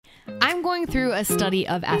I'm going through a study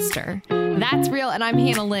of Esther. That's real, and I'm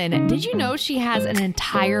Hannah Lynn. Did you know she has an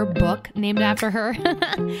entire book named after her?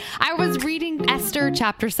 I was reading Esther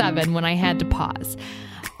chapter 7 when I had to pause.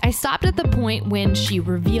 I stopped at the point when she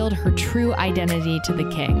revealed her true identity to the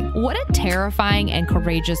king. What a terrifying and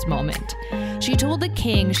courageous moment. She told the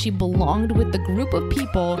king she belonged with the group of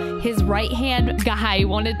people his right-hand guy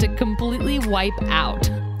wanted to completely wipe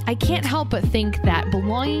out. I can't help but think that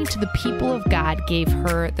belonging to the people of God gave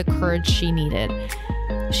her the courage she needed.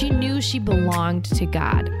 She knew she belonged to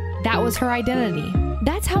God. That was her identity.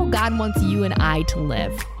 That's how God wants you and I to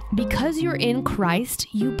live. Because you're in Christ,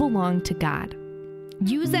 you belong to God.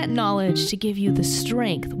 Use that knowledge to give you the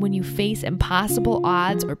strength when you face impossible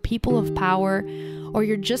odds or people of power, or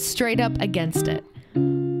you're just straight up against it.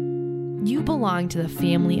 You belong to the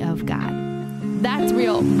family of God. That's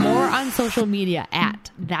Real. More on social media at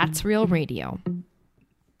That's Real Radio.